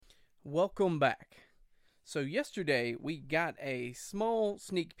Welcome back. So, yesterday we got a small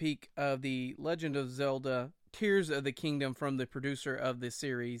sneak peek of the Legend of Zelda Tears of the Kingdom from the producer of this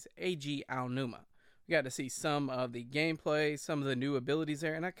series, A.G. Aonuma. We got to see some of the gameplay, some of the new abilities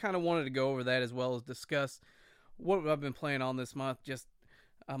there, and I kind of wanted to go over that as well as discuss what I've been playing on this month, just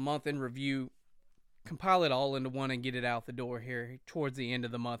a month in review, compile it all into one and get it out the door here towards the end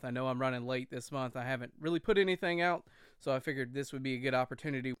of the month. I know I'm running late this month. I haven't really put anything out, so I figured this would be a good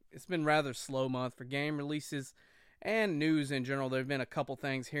opportunity. It's been a rather slow month for game releases and news in general. There have been a couple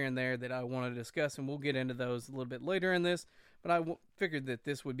things here and there that I want to discuss, and we'll get into those a little bit later in this. But figured that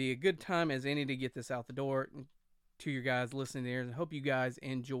this would be a good time as any to get this out the door to you guys listening here, and hope you guys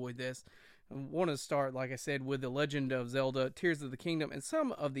enjoy this. I want to start, like I said, with The Legend of Zelda Tears of the Kingdom and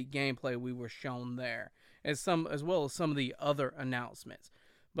some of the gameplay we were shown there, as well as some of the other announcements.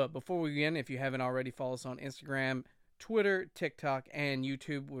 But before we begin, if you haven't already, follow us on Instagram, Twitter, TikTok, and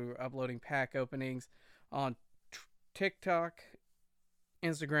YouTube. We're uploading pack openings on TikTok,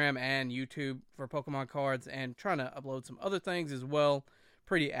 Instagram, and YouTube for Pokemon cards, and trying to upload some other things as well.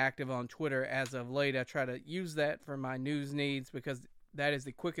 Pretty active on Twitter as of late. I try to use that for my news needs because that is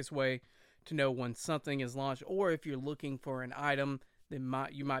the quickest way to know when something is launched, or if you're looking for an item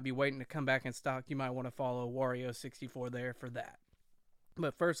that you might be waiting to come back in stock, you might want to follow Wario64 there for that.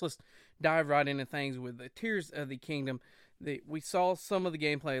 But first, let's dive right into things with the Tears of the Kingdom. We saw some of the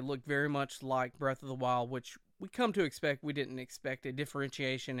gameplay look very much like Breath of the Wild, which we come to expect. We didn't expect a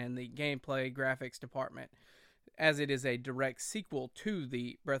differentiation in the gameplay graphics department, as it is a direct sequel to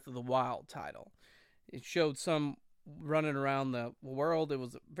the Breath of the Wild title. It showed some running around the world. It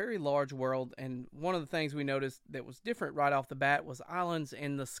was a very large world, and one of the things we noticed that was different right off the bat was islands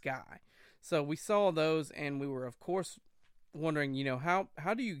in the sky. So we saw those, and we were, of course, wondering, how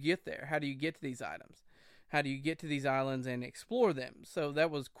do you get there? How do you get to these items? How do you get to these islands and explore them? So that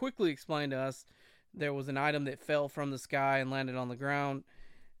was quickly explained to us. There was an item that fell from the sky and landed on the ground.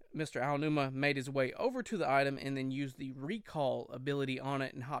 Mr. Aonuma made his way over to the item and then used the recall ability on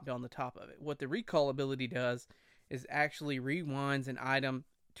it and hopped on the top of it. What the recall ability does is actually rewinds an item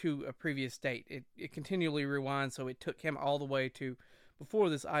to a previous state. It continually rewinds, so it took him all the way to before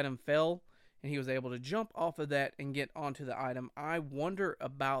this item fell, and he was able to jump off of that and get onto the item. I wonder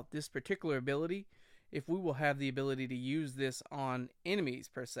about this particular ability, if we will have the ability to use this on enemies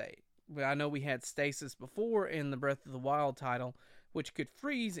per se. I know we had stasis before in the Breath of the Wild title, which could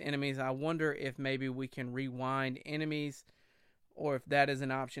freeze enemies. I wonder if maybe we can rewind enemies, or if that is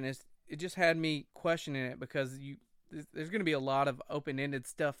an option. It just had me questioning it, because there's going to be a lot of open-ended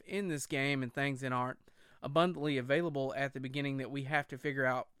stuff in this game and things that aren't abundantly available at the beginning that we have to figure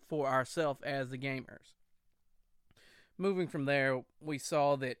out for ourselves as the gamers. Moving from there, we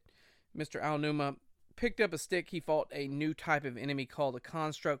saw that Mr. Aonuma picked up a stick. He fought a new type of enemy called a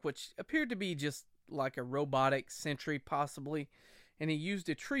construct, which appeared to be just like a robotic sentry possibly, and he used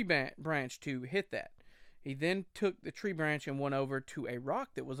a tree branch to hit that. He then took the tree branch and went over to a rock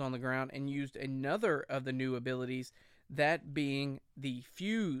that was on the ground and used another of the new abilities, that being the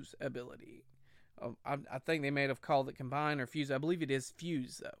fuse ability. I think they may have called it combine or fuse. I believe it is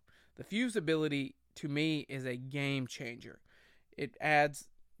fuse, though. The fuse ability, to me, is a game changer. It adds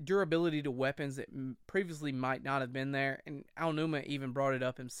durability to weapons that previously might not have been there, and Aonuma even brought it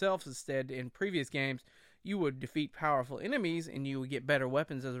up himself. Instead, in previous games, you would defeat powerful enemies and you would get better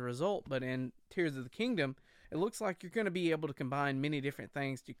weapons as a result. But in Tears of the Kingdom, it looks like you're going to be able to combine many different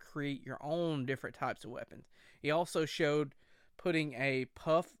things to create your own different types of weapons. He also showed putting a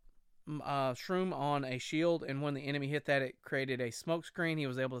puff shroom on a shield, and when the enemy hit that, it created a smoke screen. He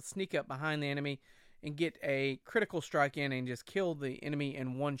was able to sneak up behind the enemy and get a critical strike in and just kill the enemy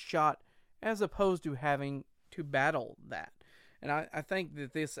in one shot, as opposed to having to battle that. And I think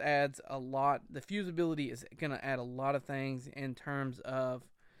that this adds a lot. The fusibility is going to add a lot of things in terms of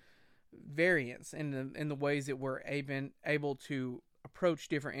variance in the ways that we're able to approach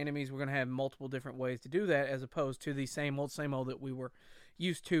different enemies. We're going to have multiple different ways to do that, as opposed to the same old that we were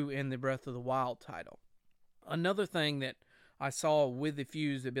used to in the Breath of the Wild title. Another thing that I saw with the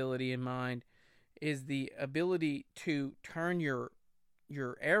fuse ability in mind is the ability to turn your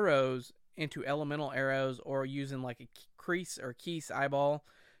arrows into elemental arrows, or using like a crease or keys eyeball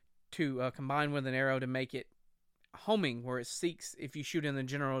to combine with an arrow to make it homing, where it seeks if you shoot in the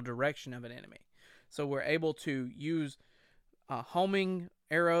general direction of an enemy. So we're able to use homing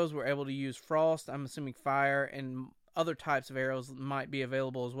arrows. We're able to use frost, I'm assuming fire, and other types of arrows might be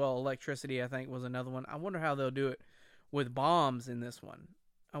available as well. Electricity, I think, was another one. I wonder how they'll do it with bombs in this one.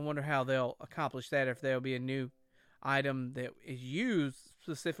 I wonder how they'll accomplish that, if there'll be a new item that is used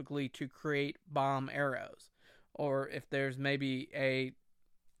specifically to create bomb arrows, or if there's maybe a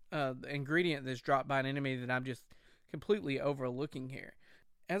ingredient that's dropped by an enemy that I'm just completely overlooking here.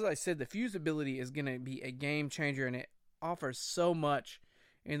 As I said, the fuse ability is going to be a game changer, and it offers so much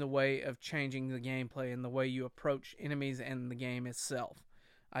in the way of changing the gameplay and the way you approach enemies and the game itself.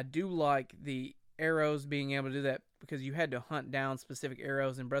 I do like the arrows being able to do that because you had to hunt down specific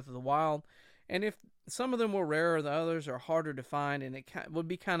arrows in Breath of the Wild, and if some of them were rarer, the others are harder to find, and it would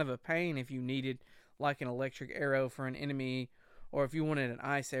be kind of a pain if you needed like an electric arrow for an enemy, or if you wanted an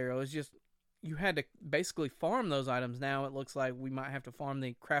ice arrow. It's just you had to basically farm those items. Now it looks like we might have to farm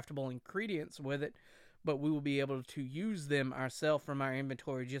the craftable ingredients with it, but we will be able to use them ourselves from our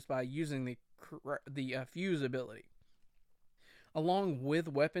inventory just by using the fuse ability. Along with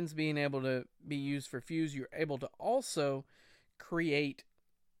weapons being able to be used for fuse, you're able to also create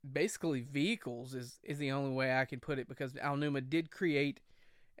basically vehicles is the only way I can put it, because Aonuma did create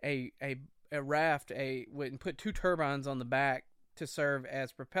a raft, and put 2 turbines on the back to serve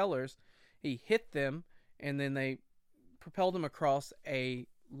as propellers. He hit them, and then they propelled them across a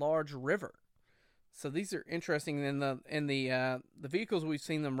large river. So these are interesting. In the vehicles we've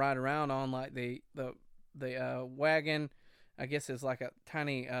seen them ride around on, like the wagon, I guess is like a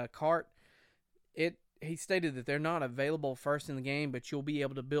tiny cart. He stated that they're not available first in the game, but you'll be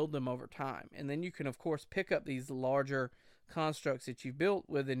able to build them over time. And then you can, of course, pick up these larger constructs that you've built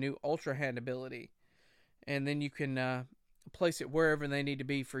with the new Ultra Hand ability. And then you can place it wherever they need to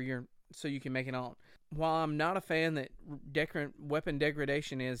be so you can make it on. While I'm not a fan that weapon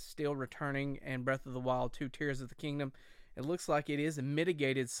degradation is still returning in Breath of the Wild 2 Tears of the Kingdom, it looks like it is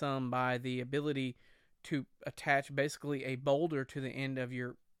mitigated some by the ability to attach basically a boulder to the end of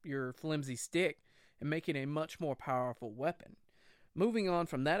your flimsy stick and make it a much more powerful weapon. Moving on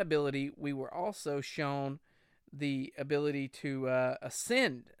from that ability, we were also shown the ability to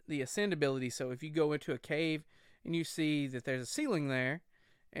ascend, the ascend ability. So if you go into a cave and you see that there's a ceiling there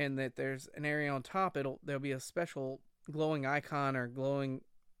and that there's an area on top, there'll be a special glowing icon or glowing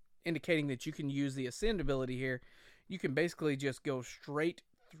indicating that you can use the ascend ability here. You can basically just go straight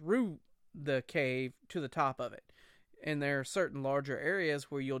through the cave to the top of it. And there are certain larger areas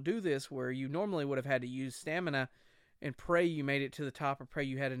where you'll do this, where you normally would have had to use stamina and pray you made it to the top, or pray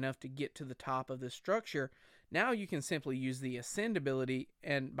you had enough to get to the top of this structure. Now you can simply use the ascend ability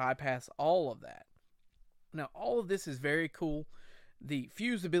and bypass all of that. Now all of this is very cool. The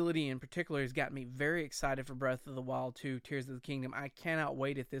fuse ability in particular has got me very excited for Breath of the Wild 2 Tears of the Kingdom. I cannot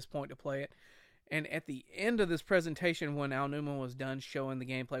wait at this point to play it. And at the end of this presentation, when Aonuma was done showing the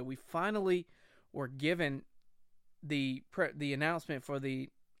gameplay, we finally were given the announcement for the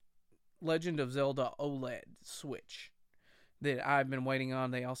Legend of Zelda OLED Switch that I've been waiting on.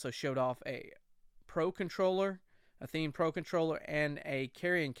 They also showed off a Pro Controller, a themed Pro Controller, and a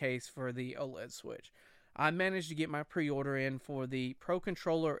carrying case for the OLED Switch. I managed to get my pre-order in for the Pro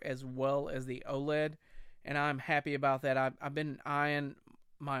Controller as well as the OLED, and I'm happy about that. I've been eyeing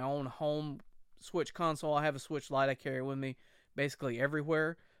my own home Switch console. I have a Switch Lite I carry with me basically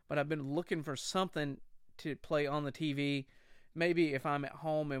everywhere, but I've been looking for something to play on the TV. Maybe if I'm at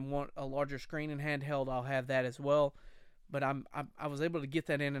home and want a larger screen and handheld, I'll have that as well. But I was able to get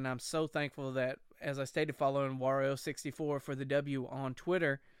that in, and I'm so thankful that, as I stated, following Wario64 for the W on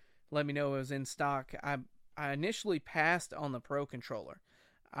Twitter, let me know it was in stock. I initially passed on the Pro Controller.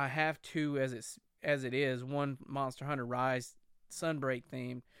 I have two as it is, one Monster Hunter Rise Sunbreak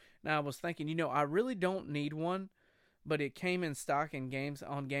themed. Now I was thinking, I really don't need one, but it came in stock on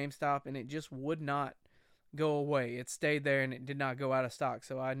GameStop, and it just would not go away. It stayed there, and it did not go out of stock.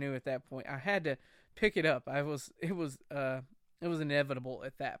 So I knew at that point I had to pick it up. It was inevitable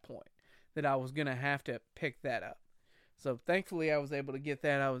at that point that I was gonna have to pick that up. So thankfully I was able to get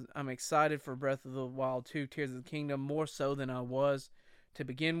that. I'm excited for Breath of the Wild 2 Tears of the Kingdom, more so than I was to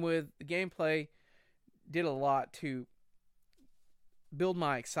begin with. The gameplay did a lot to build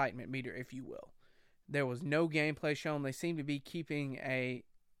my excitement meter, if you will. There was no gameplay shown. They seem to be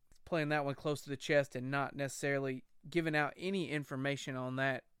playing that one close to the chest and not necessarily giving out any information on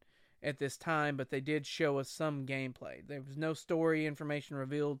that at this time, but they did show us some gameplay. There was no story information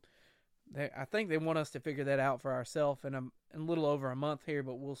revealed. I think they want us to figure that out for ourselves in a little over a month here,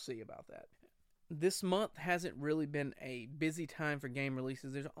 but we'll see about that. This month hasn't really been a busy time for game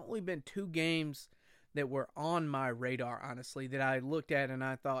releases. There's only been 2 games that were on my radar, honestly, that I looked at and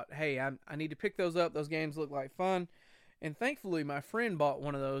I thought, hey, I need to pick those up. Those games look like fun. And thankfully, my friend bought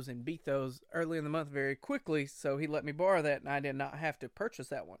one of those and beat those early in the month very quickly, so he let me borrow that, and I did not have to purchase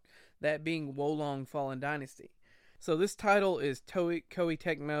that one. That being Long Fallen Dynasty. So this title is Koei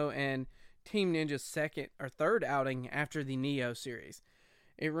Tecmo and Team Ninja's third outing after the Neo series.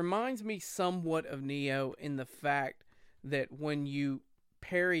 It reminds me somewhat of Neo in the fact that when you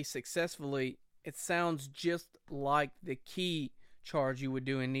parry successfully, it sounds just like the key charge you would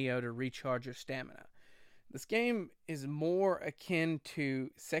do in Neo to recharge your stamina. This game is more akin to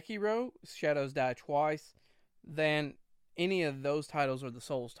Sekiro, Shadows Die Twice, than any of those titles or the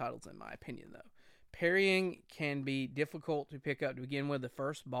Souls titles, in my opinion, though. Parrying can be difficult to pick up to begin with. The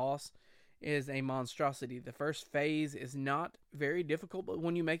first boss is a monstrosity. The first phase is not very difficult, but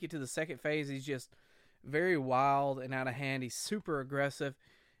when you make it to the second phase, he's just very wild and out of hand. He's super aggressive,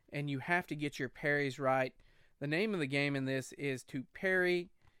 and you have to get your parries right. The name of the game in this is to parry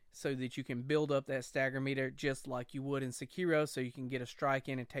so that you can build up that stagger meter just like you would in Sekiro, so you can get a strike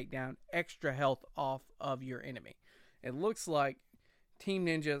in and take down extra health off of your enemy. It looks like Team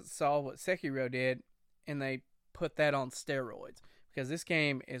Ninja saw what Sekiro did and they put that on steroids, because this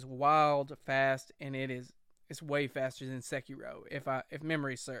game is wild, fast, and it's way faster than Sekiro if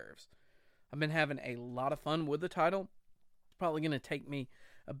memory serves. I've been having a lot of fun with the title. It's probably going to take me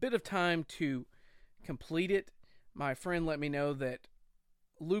a bit of time to complete it. My friend let me know that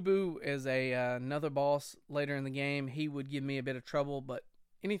Lubu is another boss later in the game. He would give me a bit of trouble, but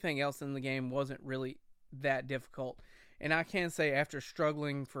anything else in the game wasn't really that difficult. And I can say, after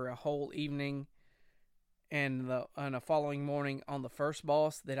struggling for a whole evening and a following morning on the first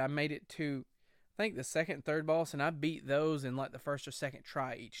boss, that I made it to, I think, the second and third boss, and I beat those in like the first or second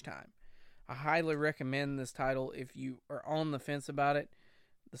try each time. I highly recommend this title if you are on the fence about it.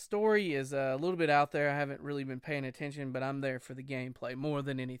 The story is a little bit out there. I haven't really been paying attention, but I'm there for the gameplay more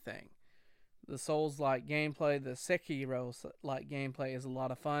than anything. The Souls-like gameplay, the Sekiro-like gameplay is a lot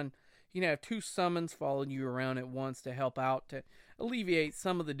of fun. You can have two summons following you around at once to help out, to alleviate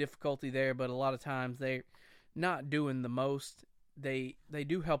some of the difficulty there, but a lot of times they're not doing the most. They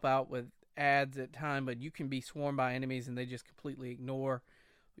do help out with ads at time, but you can be swarmed by enemies and they just completely ignore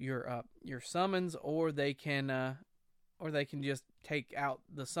your summons, or they can just take out,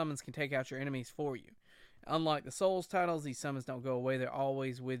 the summons can take out your enemies for you. Unlike the Souls titles, these summons don't go away. They're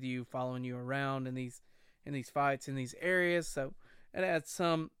always with you, following you around in these fights, in these areas, so it adds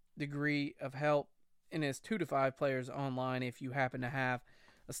some degree of help. And it's 2 to 5 players online if you happen to have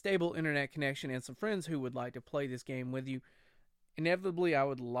a stable internet connection and some friends who would like to play this game with you. Inevitably, I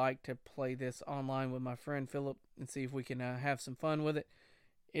would like to play this online with my friend Philip and see if we can have some fun with it.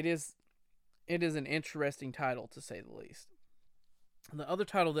 It is an interesting title, to say the least. The other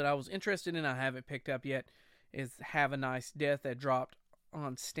title that I was interested in, I haven't picked up yet, is Have a Nice Death, that dropped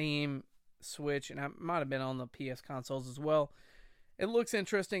on Steam, Switch, and I might have been on the PS consoles as well. It looks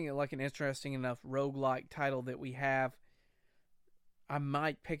interesting, like an interesting enough roguelike title that we have. I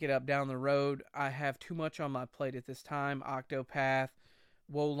might pick it up down the road. I have too much on my plate at this time. Octopath,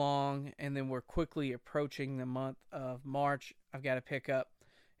 Wolong, and then we're quickly approaching the month of March. I've got to pick up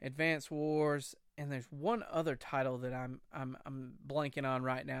Advance Wars, and there's one other title that I'm blanking on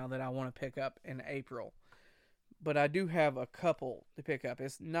right now that I want to pick up in April. But I do have a couple to pick up.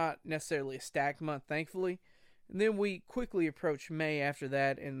 It's not necessarily a stacked month, thankfully. And then we quickly approach May after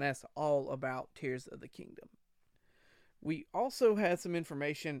that, and that's all about Tears of the Kingdom. We also had some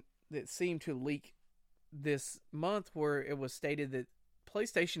information that seemed to leak this month, where it was stated that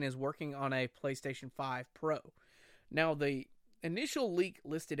PlayStation is working on a PlayStation 5 Pro. Now, the initial leak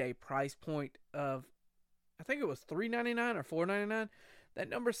listed a price point of, I think it was $399 or $499. That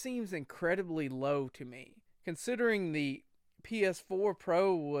number seems incredibly low to me, considering the PS4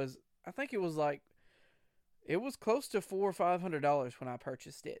 Pro was, I think it was close to $400 or $500 when I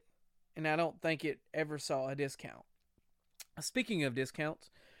purchased it, and I don't think it ever saw a discount. Speaking of discounts,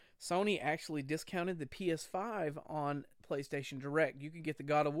 Sony actually discounted the PS5 on PlayStation Direct. You can get the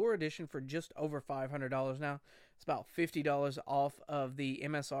God of War edition for just over $500 now. It's about $50 off of the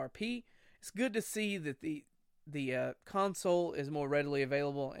MSRP. It's good to see that the console is more readily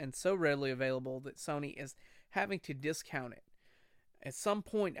available, and so readily available that Sony is having to discount it. At some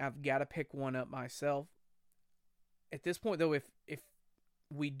point, I've got to pick one up myself. At this point, though, if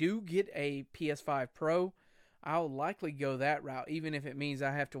we do get a PS5 Pro, I'll likely go that route, even if it means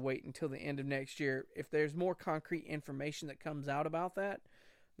I have to wait until the end of next year. If there's more concrete information that comes out about that,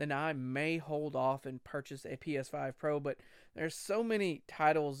 then I may hold off and purchase a PS5 Pro. But there's so many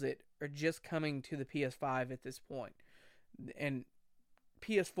titles that are just coming to the PS5 at this point. And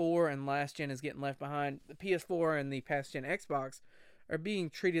PS4 and last gen is getting left behind. The PS4 and the past gen Xbox are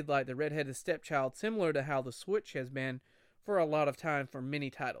being treated like the redheaded stepchild, similar to how the Switch has been for a lot of time for many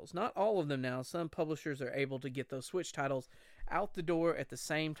titles. Not all of them now. Some publishers are able to get those Switch titles out the door at the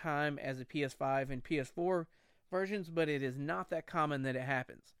same time as the PS5 and PS4 versions, but it is not that common that it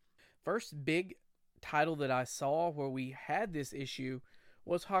happens. First big title that I saw where we had this issue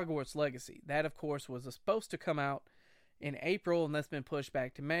was Hogwarts Legacy. That, of course, was supposed to come out in April, and that's been pushed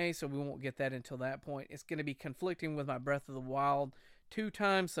back to May, so we won't get that until that point. It's going to be conflicting with my Breath of the Wild 2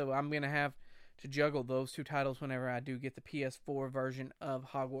 times, so I'm going to have to juggle those 2 titles whenever I do get the PS4 version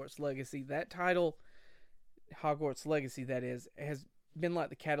of Hogwarts Legacy. That title, Hogwarts Legacy that is, has been like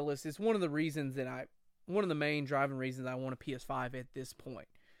the catalyst. It's one of the main driving reasons I want a PS5 at this point.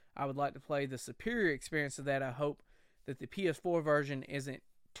 I would like to play the superior experience of that. I hope that the PS4 version isn't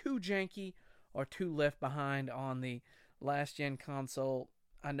too janky or too left behind on the last gen console.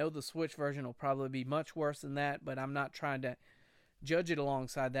 I know the Switch version will probably be much worse than that, but I'm not trying to judge it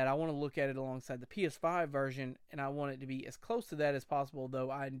alongside that. I want to look at it alongside the PS5 version, and I want it to be as close to that as possible,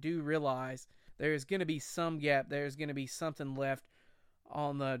 though I do realize there is going to be some gap. There's going to be something left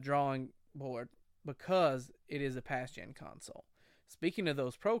on the drawing board because it is a past gen console. Speaking of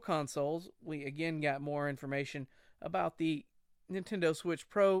those Pro consoles, we again got more information about the Nintendo Switch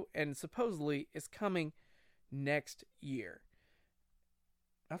Pro, and supposedly it's coming next year.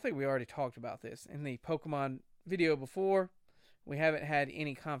 I think we already talked about this in the Pokemon video before. We haven't had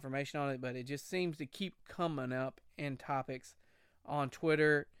any confirmation on it, but it just seems to keep coming up in topics on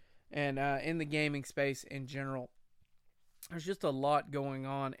Twitter and in the gaming space in general. There's just a lot going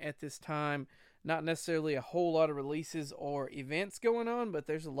on at this time. Not necessarily a whole lot of releases or events going on, but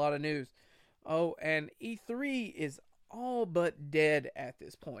there's a lot of news. Oh, and E3 is all but dead at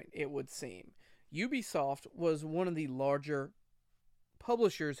this point, it would seem. Ubisoft was one of the larger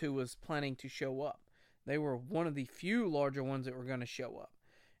publishers who was planning to show up. They were one of the few larger ones that were going to show up.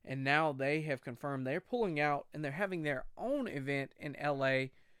 And now they have confirmed they're pulling out, and they're having their own event in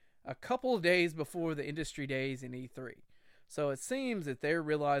LA a couple of days before the industry days in E3. So it seems that they're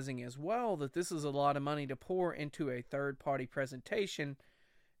realizing as well that this is a lot of money to pour into a third-party presentation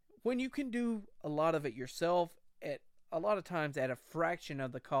when you can do a lot of it yourself at a lot of times at a fraction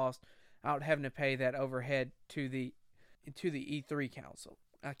of the cost without having to pay that overhead to the E3 council.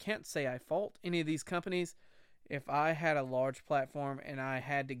 I can't say I fault any of these companies. If I had a large platform and I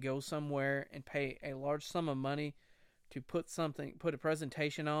had to go somewhere and pay a large sum of money to put a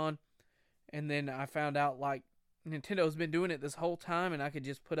presentation on, and then I found out like Nintendo's been doing it this whole time and I could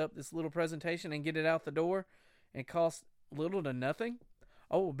just put up this little presentation and get it out the door and cost little to nothing,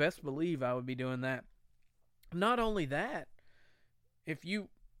 oh, best believe I would be doing that. Not only that, if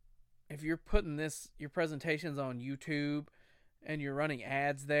you're putting your presentations on YouTube and you're running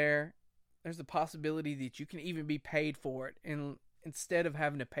ads there, there's a possibility that you can even be paid for it instead of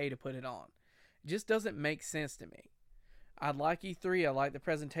having to pay to put it on. It just doesn't make sense to me. I like E3, I like the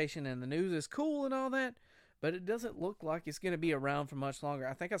presentation, and the news is cool and all that, but it doesn't look like it's going to be around for much longer.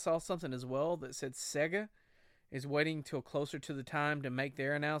 I think I saw something as well that said Sega is waiting till closer to the time to make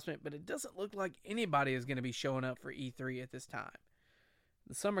their announcement, but it doesn't look like anybody is going to be showing up for E3 at this time.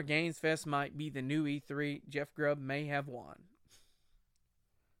 The Summer Games Fest might be the new E3. Jeff Grubb may have won.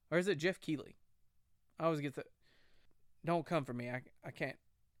 Or is it Jeff Keighley? I always get the... Don't come for me. I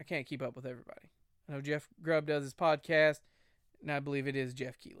can't keep up with everybody. I know Jeff Grubb does his podcast, and I believe it is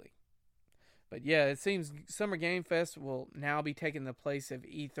Jeff Keighley. But yeah, it seems Summer Game Fest will now be taking the place of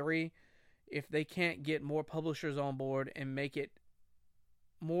E3 if they can't get more publishers on board and make it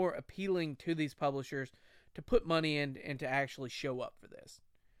more appealing to these publishers to put money in and to actually show up for this.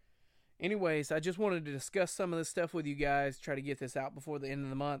 Anyways, I just wanted to discuss some of this stuff with you guys, try to get this out before the end of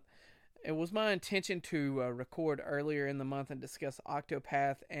the month. It was my intention to record earlier in the month and discuss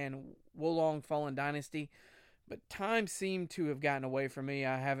Octopath and Long Fallen Dynasty, but time seemed to have gotten away from me.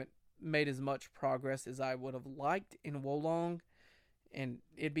 I haven't made as much progress as I would have liked in Wolong, and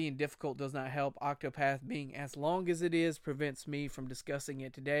it being difficult does not help. Octopath being as long as it is prevents me from discussing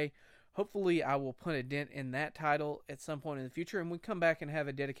it today. Hopefully I will put a dent in that title at some point in the future, and we come back and have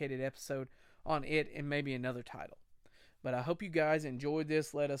a dedicated episode on it and maybe another title. But I hope you guys enjoyed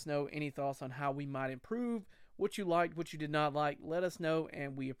this. Let us know any thoughts on how we might improve, what you liked, what you did not like. Let us know,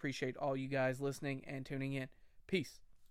 and we appreciate all you guys listening and tuning in. Peace.